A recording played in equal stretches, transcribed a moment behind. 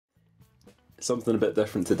Something a bit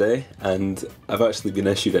different today, and I've actually been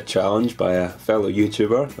issued a challenge by a fellow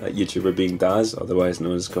YouTuber, that YouTuber being Daz, otherwise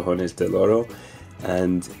known as Cojonesdeloro,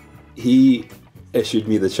 and he issued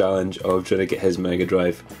me the challenge of trying to get his Mega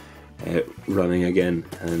Drive running again,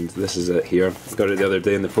 and this is it here. I got it the other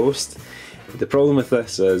day in the post. The problem with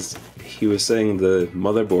this is he was saying the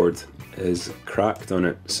motherboard is cracked on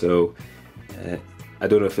it, so I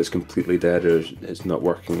don't know if it's completely dead or it's not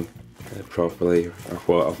working properly or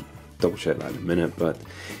what. I'll double check that in a minute, but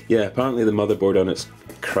yeah, apparently the motherboard on it's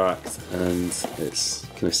cracked and it's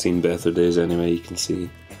kind of seen better days anyway. You can see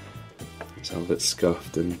it's all a bit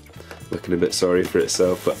scuffed and looking a bit sorry for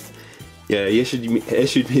itself, but yeah, he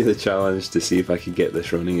issued me the challenge to see if I could get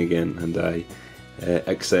this running again, and I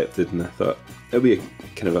accepted, and I thought it would be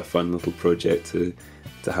kind of a fun little project to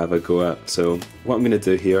have a go at. So what I'm going to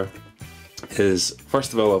do here is,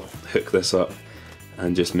 first of all, I'll hook this up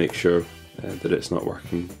and just make sure that it's not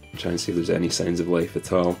working, try and see if there's any signs of life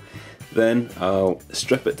at all. Then I'll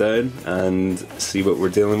strip it down and see what we're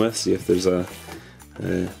dealing with, see if there's a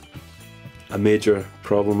major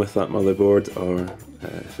problem with that motherboard, or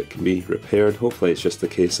if it can be repaired. Hopefully it's just a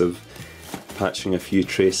case of patching a few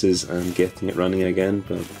traces and getting it running again.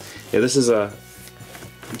 But yeah, this is a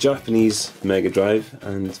Japanese Mega Drive,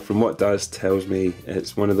 and from what Daz tells me,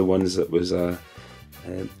 it's one of the ones that was an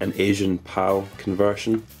Asian PAL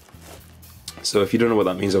conversion. So if you don't know what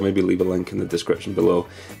that means, I'll maybe leave a link in the description below.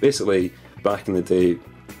 Basically, back in the day,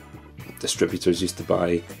 distributors used to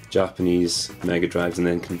buy Japanese Mega Drives and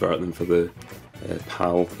then convert them for the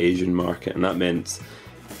PAL Asian market, and that meant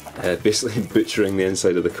basically butchering the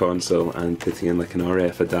inside of the console and putting in like an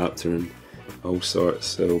RF adapter and all sorts.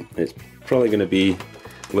 So it's probably going to be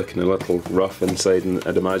looking a little rough inside, and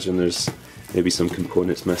I'd imagine there's maybe some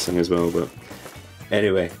components missing as well. But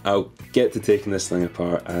anyway, I'll get to taking this thing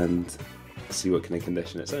apart and see what kind of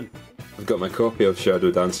condition it's in. I've got my copy of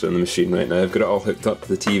Shadow Dancer in the machine right now. I've got it all hooked up to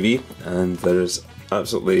the TV, and there's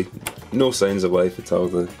absolutely no signs of life at all.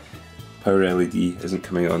 The power LED isn't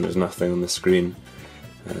coming on, there's nothing on the screen,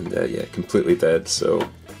 and yeah, completely dead. So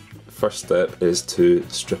first step is to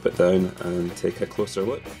strip it down and take a closer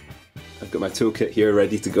look. I've got my toolkit here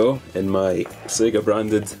ready to go in my SEGA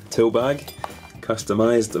branded tool bag,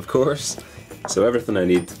 customised of course. So everything I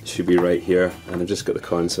need should be right here, and I've just got the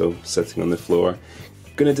console sitting on the floor.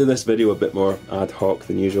 I'm going to do this video a bit more ad hoc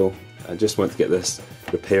than usual. I just want to get this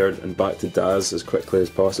repaired and back to Daz as quickly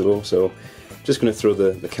as possible, so I'm just going to throw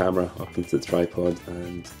the camera up into the tripod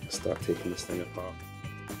and start taking this thing apart.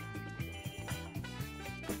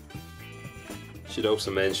 Should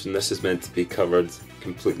also mention this is meant to be covered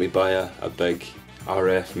completely by a big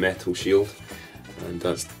RF metal shield, and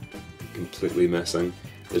that's completely missing.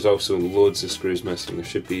 There's also loads of screws missing. There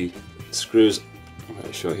should be screws, I'm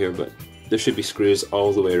not sure here, but there should be screws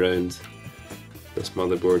all the way around this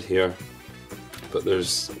motherboard here. But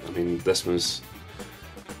there's, I mean, this one's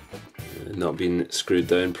not been screwed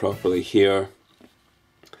down properly here.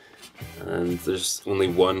 And there's only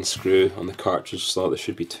one screw on the cartridge slot. There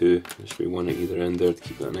should be two. There should be one at either end there to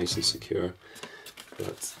keep that nice and secure.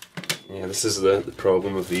 But yeah, this is the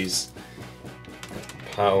problem of these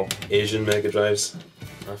PAL Asian Mega Drives.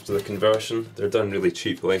 After the conversion, they're done really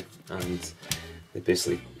cheaply, and they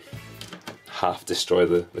basically half destroy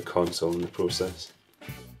the console in the process.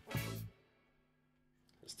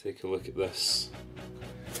 Let's take a look at this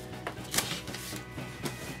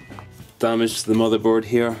damage to the motherboard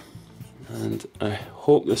here, and I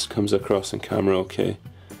hope this comes across on camera okay.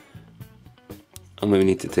 I'll maybe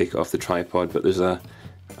need to take it off the tripod, but there's a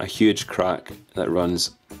huge crack that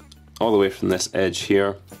runs all the way from this edge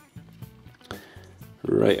here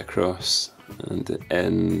right across, and it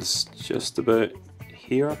ends just about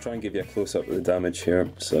here. I'll try and give you a close-up of the damage here.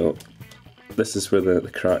 So this is where the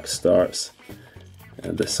crack starts,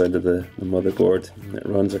 this side of the motherboard, and it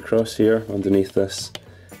runs across here underneath this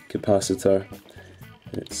capacitor.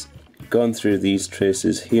 It's gone through these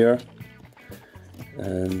traces here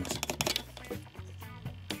and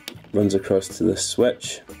runs across to this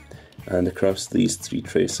switch and across these three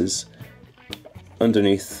traces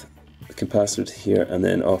underneath the capacitor here, and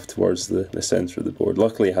then off towards the centre of the board.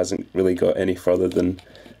 Luckily it hasn't really got any further than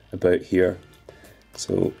about here,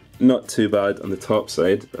 so not too bad on the top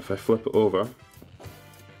side. But if I flip it over,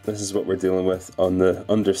 this is what we're dealing with on the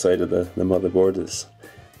underside of the motherboard. It's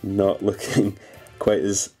not looking quite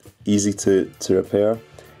as easy to repair.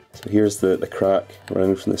 So here's the crack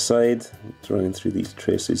running from the side. It's running through these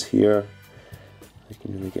traces here. I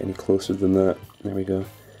can really get any closer than that. There we go.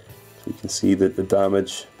 So you can see that the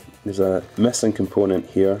damage, there's a missing component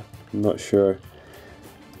here. I'm not sure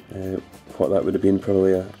what that would have been,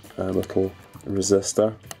 probably a little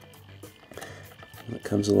resistor. It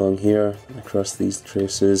comes along here, across these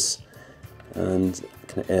traces, and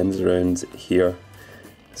kind of ends around here.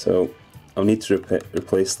 So I'll need to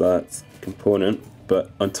replace that component,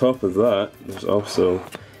 but on top of that there's also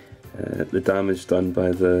the damage done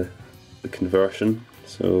by the conversion.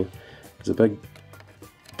 So there's a big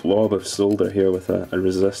blob of solder here with a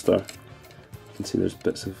resistor. You can see there's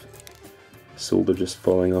bits of solder just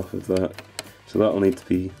falling off of that. So that'll need to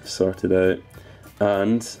be sorted out.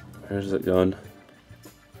 And where's it gone?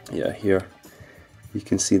 Yeah, here. You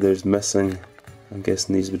can see there's missing, I'm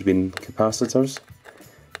guessing these would have been capacitors.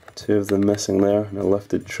 2 of them missing there, and a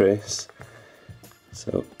lifted trace.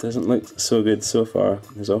 So it doesn't look so good so far.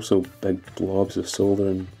 There's also big blobs of solder,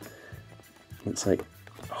 and looks like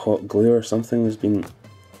hot glue or something has been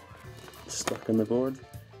stuck in the board.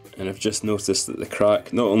 And I've just noticed that the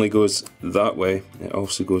crack not only goes that way, it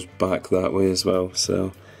also goes back that way as well.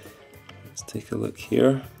 So let's take a look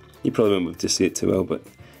here. You probably won't be able to see it too well, but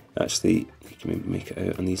actually you can maybe make it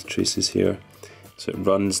out on these traces here. So it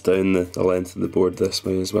runs down the length of the board this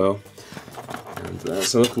way as well. And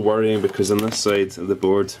that's a little worrying because on this side of the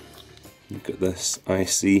board you've got this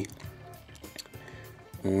IC,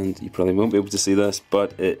 and you probably won't be able to see this,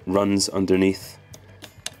 but it runs underneath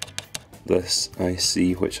this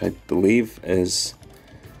IC, which I believe is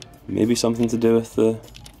maybe something to do with the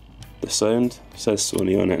sound. It says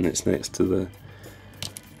Sony on it, and it's next to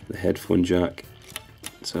the headphone jack.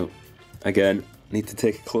 So again, need to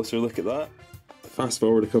take a closer look at that. Fast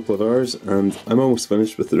forward a couple of hours and I'm almost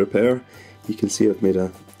finished with the repair. You can see I've made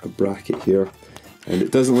a bracket here, and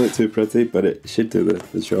it doesn't look too pretty, but it should do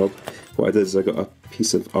the job. What I did is I got a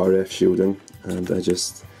piece of RF shielding and I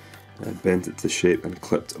just bent it to shape and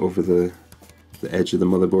clipped over the edge of the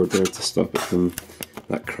motherboard there to stop it from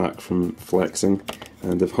that crack from flexing,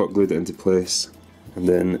 and I've hot glued it into place and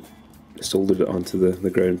then soldered it onto the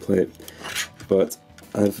ground plate. But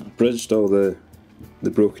I've bridged all the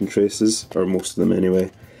broken traces, or most of them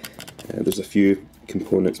anyway. There's a few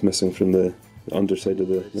components missing from the underside of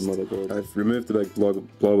the motherboard. I've removed the big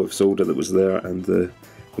blob of solder that was there and the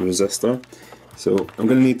resistor. So I'm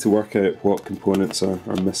going to need to work out what components are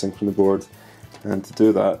missing from the board, and to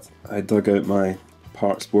do that I dug out my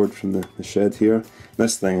parts board from the shed here.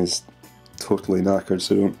 This thing is totally knackered,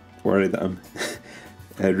 so don't worry that I'm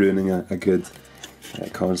ruining a good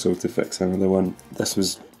console to fix another one. This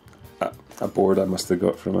was a board I must have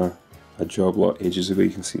got from a job lot ages ago. You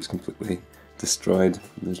can see it's completely destroyed.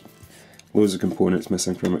 There's loads of components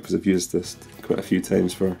missing from it because I've used this quite a few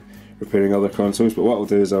times for repairing other consoles. But what I'll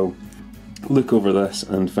do is I'll look over this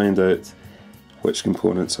and find out which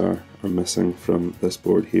components are missing from this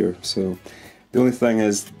board here. So the only thing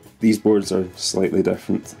is these boards are slightly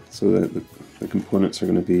different, so that the components are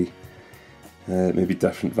going to be maybe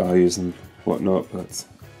different values and whatnot, but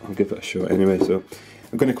I'll give it a shot anyway. So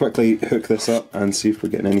I'm going to quickly hook this up and see if we're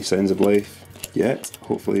getting any signs of life yet.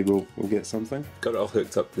 Hopefully we'll get something. Got it all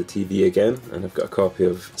hooked up to the TV again, and I've got a copy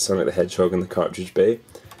of Sonic the Hedgehog in the cartridge bay.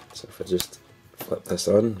 So if I just flip this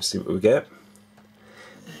on and see what we get.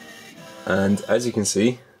 And as you can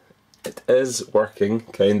see, it is working,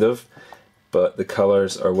 kind of, but the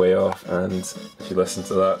colours are way off, and if you listen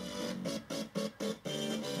to that,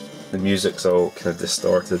 the music's all kind of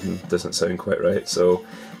distorted and doesn't sound quite right. So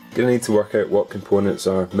I'm going to need to work out what components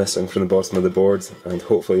are missing from the bottom of the board, and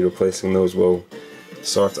hopefully replacing those will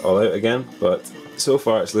sort it all out again. But so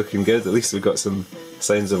far it's looking good. At least we've got some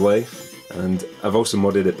signs of life, and I've also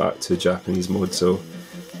modded it back to Japanese mode, so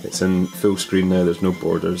it's in full screen now, there's no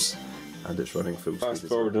borders, and it's running full screen. Fast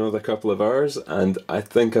forward another couple of hours and I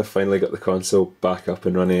think I've finally got the console back up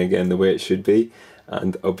and running again the way it should be,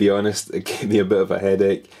 and I'll be honest, it gave me a bit of a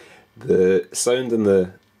headache. The sound in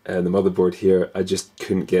the motherboard here, I just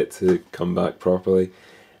couldn't get to come back properly.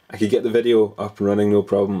 I could get the video up and running no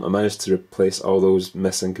problem. I managed to replace all those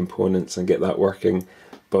missing components and get that working,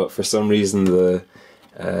 but for some reason the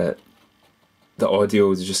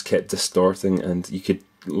audio just kept distorting, and you could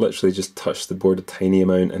literally just touch the board a tiny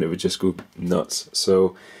amount and it would just go nuts.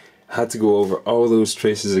 So I had to go over all those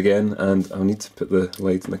traces again, and I'll need to put the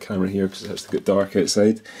light on the camera here because it's actually got dark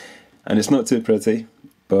outside and it's not too pretty,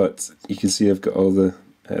 but you can see I've got all the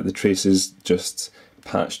traces just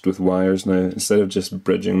patched with wires now. Instead of just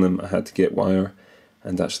bridging them, I had to get wire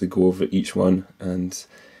and actually go over each one and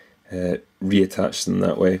reattach them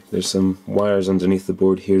that way. There's some wires underneath the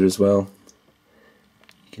board here as well.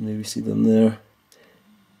 You can maybe see them there.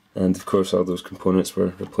 And of course all those components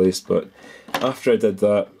were replaced, but after I did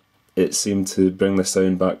that it seemed to bring the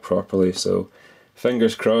sound back properly, so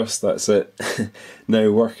fingers crossed that's it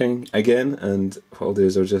now working again. And what I'll do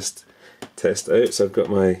is I'll just test it out. So I've got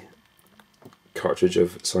my cartridge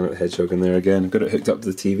of Sonic the Hedgehog in there again. I've got it hooked up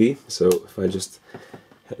to the TV, so if I just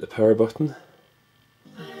hit the power button,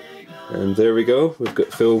 and there we go, we've got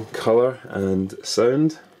full colour and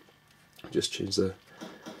sound. Just change the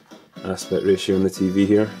aspect ratio on the TV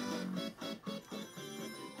here.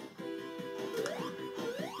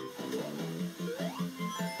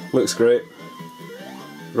 Looks great.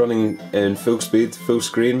 Running in full speed, full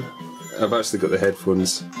screen. I've actually got the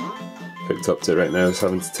headphones hooked up to it right now, I was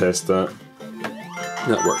having to test that.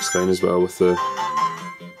 That works fine as well with the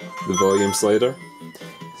volume slider.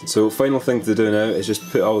 So final thing to do now is just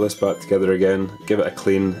put all this back together again, give it a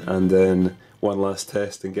clean, and then one last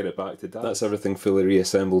test and get it back to Daz. That's everything fully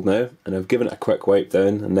reassembled now, and I've given it a quick wipe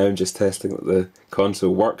down, and now I'm just testing that the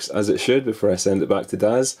console works as it should before I send it back to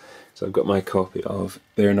Daz. So I've got my copy of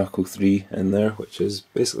Bare Knuckle 3 in there, which is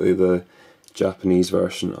basically the Japanese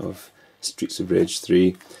version of Streets of Rage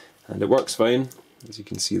 3, and it works fine, as you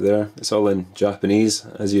can see there. It's all in Japanese,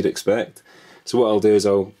 as you'd expect. So what I'll do is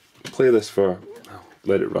I'll play this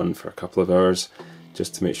let it run for a couple of hours,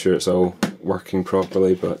 just to make sure it's all working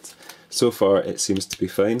properly, but so far it seems to be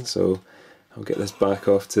fine, so I'll get this back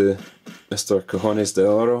off to Mr.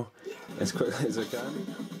 Cojonesdeloro as quickly as I can.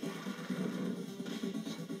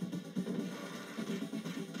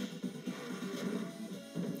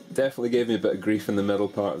 Definitely gave me a bit of grief in the middle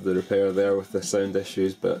part of the repair there with the sound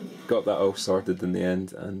issues, but got that all sorted in the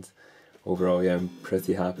end, and overall, yeah, I'm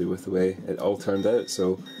pretty happy with the way it all turned out.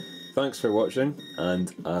 So thanks for watching,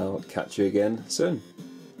 and I'll catch you again soon.